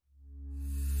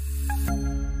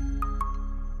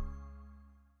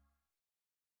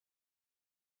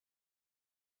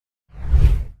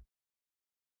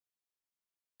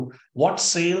What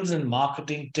sales and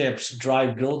marketing tips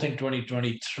drive growth in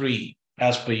 2023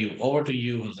 as per you? Over to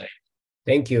you, Jose.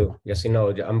 Thank you. Yes,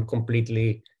 I'm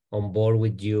completely on board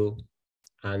with you.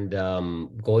 And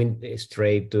going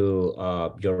straight to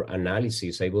your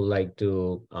analysis, I would like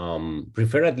to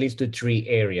refer at least to three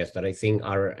areas that I think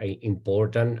are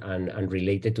important and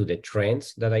related to the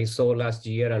trends that I saw last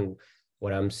year and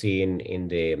what I'm seeing in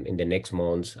the next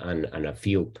months and a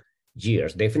few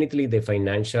years. Definitely, the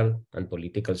financial and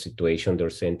political situation, the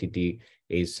uncertainty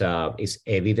is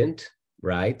evident,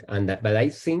 right? But I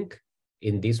think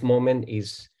in this moment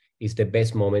is the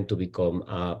best moment to become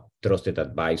a trusted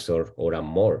advisor or a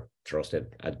more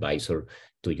trusted advisor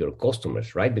to your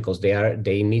customers, right? Because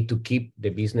they need to keep the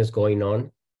business going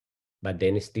on, but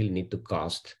then still need to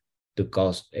cut the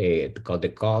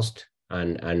cost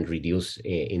and reduce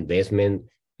investment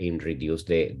and reduce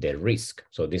the risk.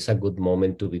 So this is a good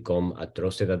moment to become a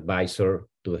trusted advisor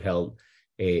to help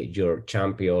your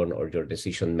champion or your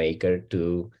decision maker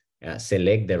to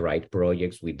select the right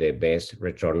projects with the best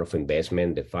return of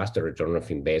investment, the faster return of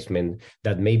investment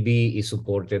that maybe is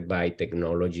supported by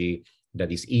technology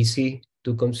that is easy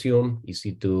to consume,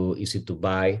 easy to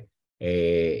buy,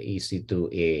 easy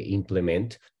to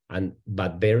implement,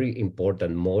 but very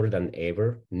important, more than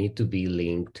ever, need to be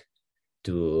linked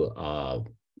to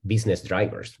business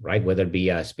drivers, right? Whether it be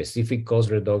a specific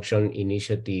cost reduction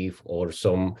initiative or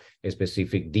some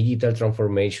specific digital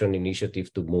transformation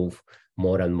initiative to move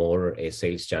more and more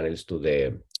sales channels to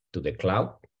the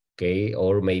cloud, okay?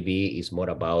 Or maybe it's more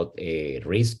about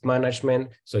risk management.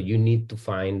 So you need to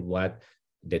find what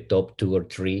the top 2 or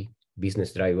 3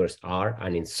 business drivers are,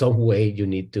 and in some way you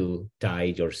need to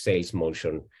tie your sales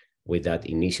motion with that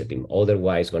initiative.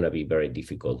 Otherwise, it's going to be very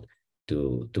difficult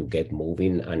to get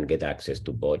moving and get access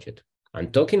to budget.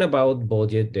 And talking about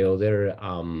budget, the other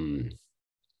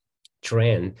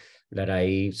trend that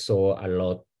I saw a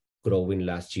lot growing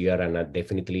last year and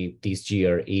definitely this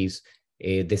year is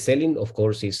the selling, of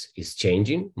course, is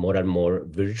changing more and more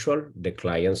virtual. The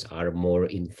clients are more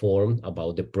informed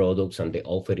about the products and the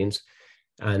offerings,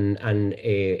 and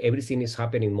everything is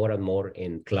happening more and more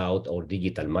in cloud or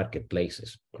digital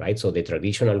marketplaces, right? So the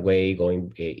traditional way,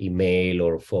 going email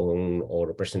or phone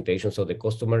or presentations of the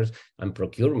customers and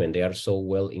procurement, they are so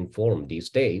well informed these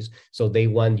days, so they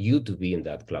want you to be in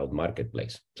that cloud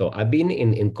marketplace. So I've been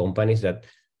in companies that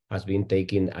has been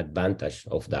taking advantage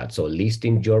of that. So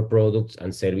listing your products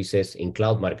and services in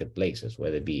cloud marketplaces,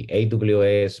 whether it be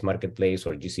AWS marketplace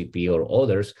or GCP or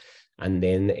others, and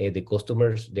then the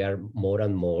customers, they are more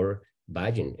and more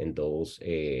buying in those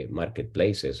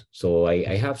marketplaces. So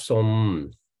I have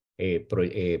some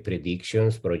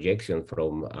projections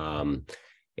from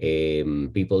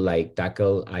people like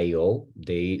Tackle.io.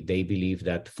 They believe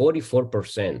that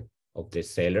 44% of the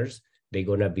sellers, they're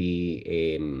going to be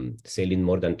selling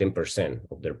more than 10%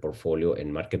 of their portfolio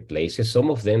in marketplaces. Some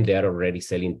of them, they are already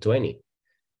selling 20%,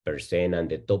 and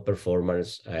the top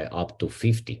performers up to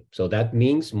 50%. So that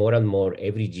means more and more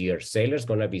every year, sellers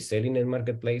going to be selling in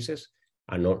marketplaces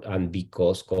and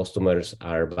because customers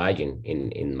are buying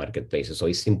in marketplaces. So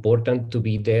it's important to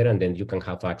be there, and then you can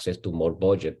have access to more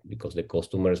budget because the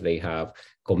customers, they have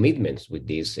commitments with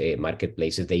these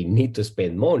marketplaces. They need to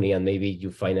spend money, and maybe you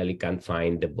finally can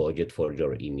find the budget for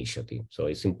your initiative. So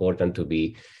it's important to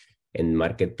be in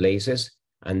marketplaces.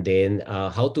 And then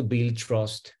how to build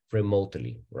trust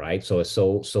remotely, right? So it's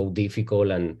so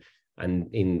difficult, and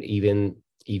even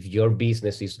if your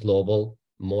business is global,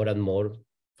 more and more,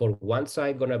 for one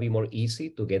side, going to be more easy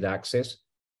to get access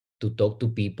to talk to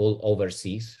people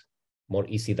overseas, more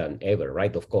easy than ever,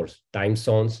 right? Of course, time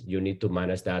zones, you need to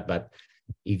manage that, but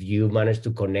if you manage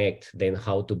to connect, then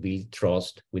how to build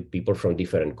trust with people from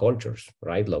different cultures,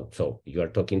 right? So you are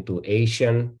talking to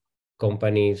Asian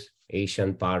companies,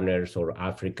 Asian partners, or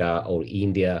Africa or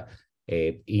India,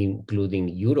 including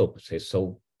Europe,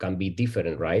 so can be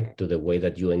different, right, to the way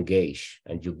that you engage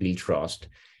and you build trust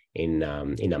in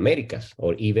Americas,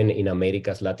 or even in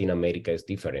Americas, Latin America is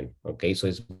different, okay? So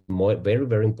it's very,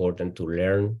 very important to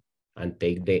learn and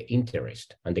take the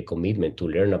interest and the commitment to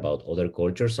learn about other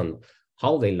cultures and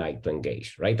how they like to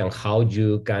engage, right? And how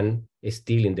you can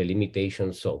still, in the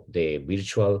limitations of the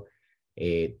virtual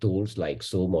tools like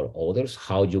Zoom or others,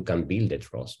 how you can build the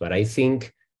trust. But I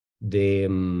think the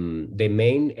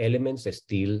main elements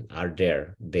still are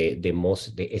there.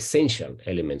 The essential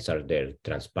elements are there: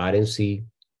 transparency,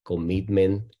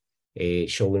 commitment,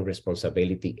 showing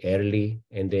responsibility early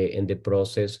in the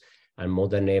process, and more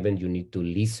than ever, you need to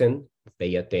listen,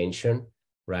 pay attention,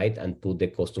 right, and put the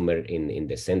customer in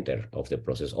the center of the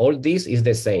process. All this is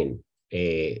the same,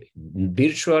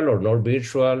 virtual or not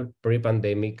virtual,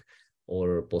 pre-pandemic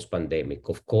or post-pandemic.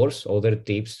 Of course, other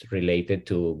tips related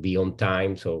to be on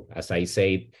time. So as I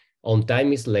said, on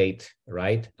time is late,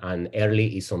 right? And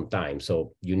early is on time.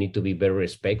 So you need to be very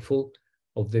respectful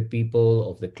of the people,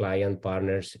 of the client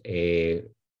partners,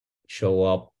 show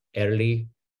up early,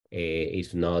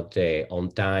 if not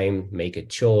on time, make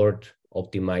it short,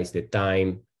 optimize the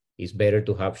time. It's better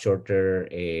to have shorter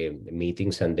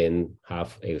meetings and then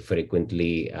have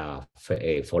frequently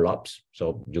follow-ups.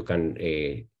 So you can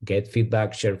get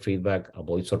feedback, share feedback,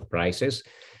 avoid surprises.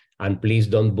 And please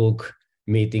don't book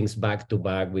meetings back to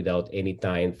back without any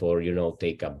time for,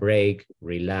 take a break,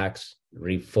 relax,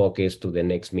 refocus to the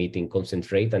next meeting,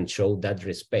 concentrate, and show that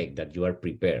respect that you are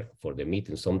prepared for the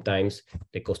meeting. Sometimes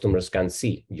the customers can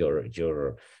see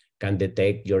can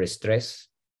detect your stress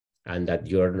and that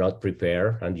you're not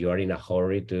prepared and you are in a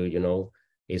hurry to,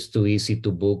 it's too easy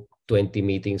to book 20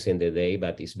 meetings in the day,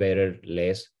 but it's better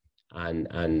less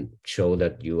and show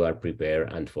that you are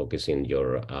prepared and focusing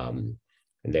your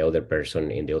the other person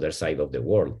in the other side of the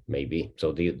world, maybe.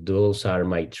 So those are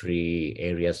my 3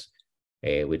 areas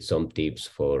with some tips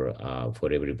for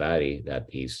everybody that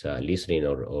is listening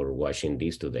or watching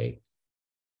this today.